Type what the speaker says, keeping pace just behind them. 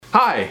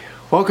Hi,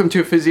 welcome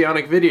to a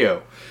Physionic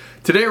video.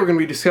 Today we're going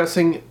to be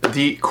discussing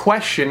the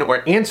question,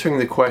 or answering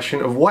the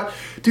question, of what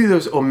do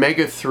those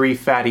omega-3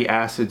 fatty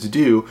acids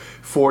do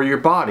for your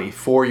body,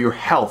 for your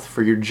health,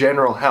 for your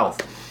general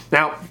health.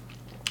 Now,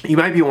 you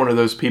might be one of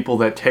those people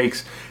that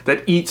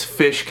eats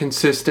fish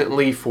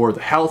consistently for the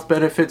health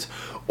benefits,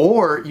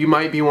 or you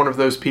might be one of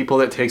those people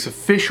that takes a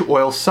fish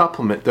oil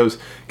supplement, those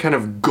kind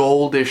of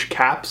goldish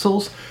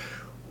capsules.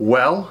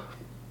 Well,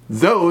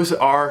 those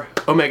are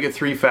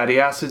omega-3 fatty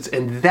acids,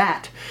 and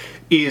that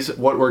is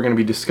what we're going to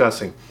be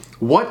discussing.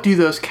 What do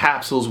those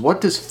capsules,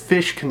 what does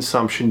fish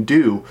consumption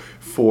do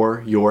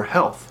for your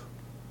health?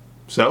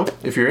 So,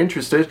 if you're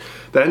interested,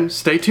 then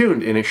stay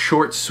tuned in a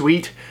short,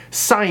 sweet,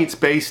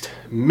 science-based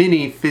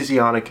mini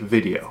Physionic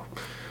video.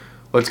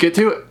 Let's get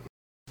to it.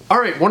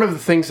 Alright, one of the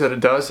things that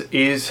it does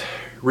is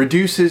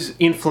reduces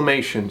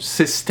inflammation,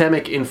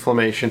 systemic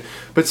inflammation,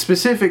 but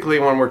specifically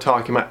when we're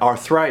talking about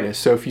arthritis.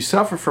 So if you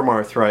suffer from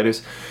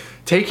arthritis,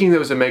 taking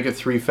those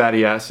omega-3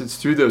 fatty acids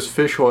through those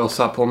fish oil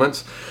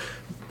supplements,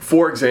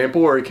 for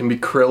example, or it can be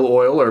krill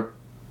oil or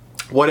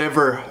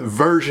whatever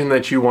version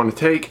that you want to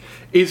take,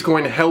 is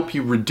going to help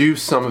you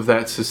reduce some of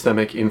that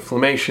systemic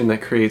inflammation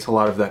that creates a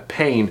lot of that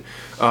pain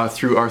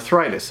through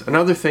arthritis.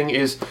 Another thing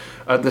is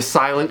the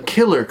silent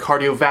killer,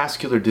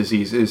 cardiovascular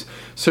disease, is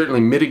certainly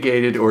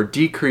mitigated or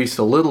decreased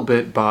a little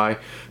bit by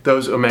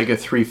those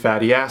omega-3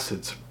 fatty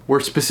acids. We're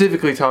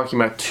specifically talking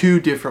about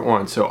two different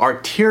ones. So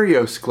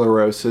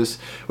arteriosclerosis,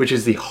 which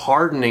is the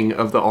hardening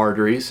of the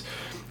arteries,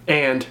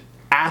 and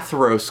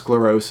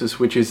atherosclerosis,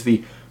 which is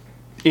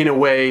in a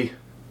way,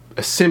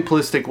 a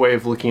simplistic way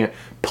of looking at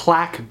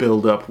plaque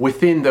buildup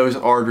within those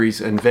arteries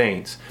and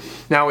veins.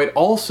 Now it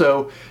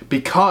also,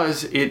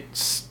 because it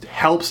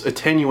helps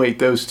attenuate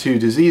those two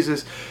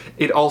diseases,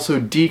 it also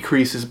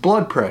decreases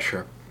blood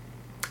pressure.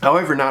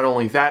 However, not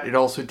only that, it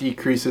also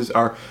decreases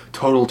our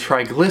total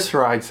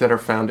triglycerides that are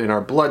found in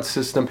our blood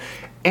system,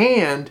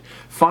 and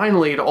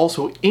finally, it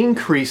also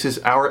increases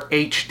our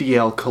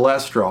HDL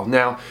cholesterol.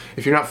 Now,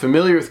 if you're not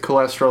familiar with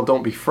cholesterol,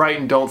 don't be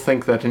frightened. Don't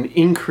think that an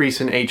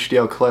increase in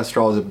HDL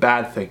cholesterol is a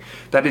bad thing.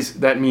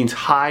 That means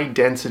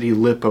high-density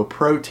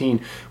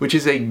lipoprotein, which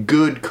is a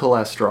good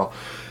cholesterol.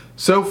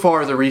 So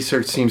far, the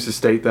research seems to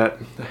state that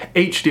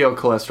HDL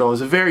cholesterol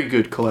is a very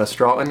good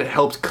cholesterol, and it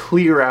helps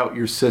clear out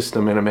your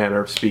system, in a manner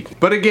of speaking.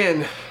 But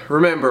again,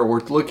 remember, we're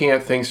looking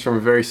at things from a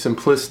very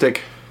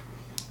simplistic,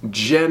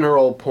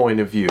 general point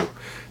of view.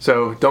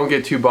 So don't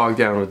get too bogged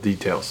down with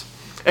details.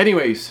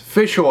 Anyways,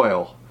 fish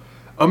oil,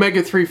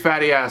 omega-3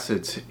 fatty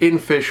acids in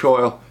fish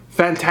oil,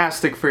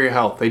 fantastic for your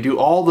health. They do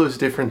all those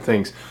different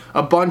things,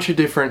 a bunch of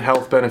different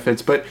health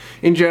benefits, but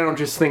in general,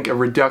 just think a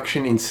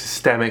reduction in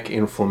systemic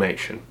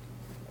inflammation.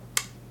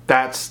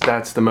 That's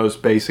the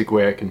most basic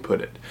way I can put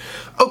it.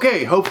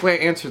 Okay, hopefully I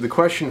answered the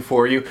question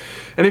for you,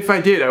 and if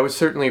I did, I would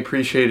certainly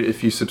appreciate it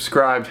if you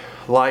subscribed,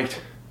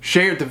 liked,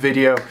 shared the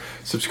video,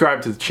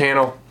 subscribed to the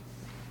channel,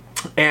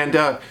 and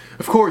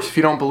of course, if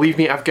you don't believe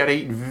me, I've got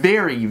a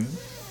very,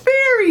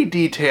 very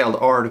detailed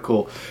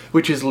article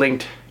which is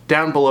linked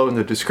down below in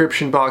the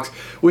description box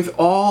with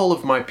all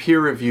of my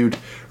peer-reviewed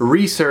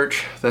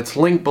research that's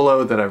linked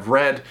below, that I've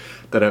read,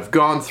 that I've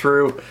gone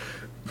through,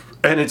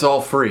 and it's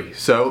all free,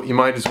 so you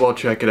might as well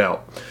check it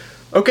out.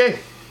 Okay,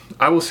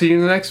 I will see you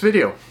in the next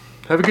video.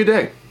 Have a good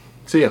day.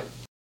 See ya.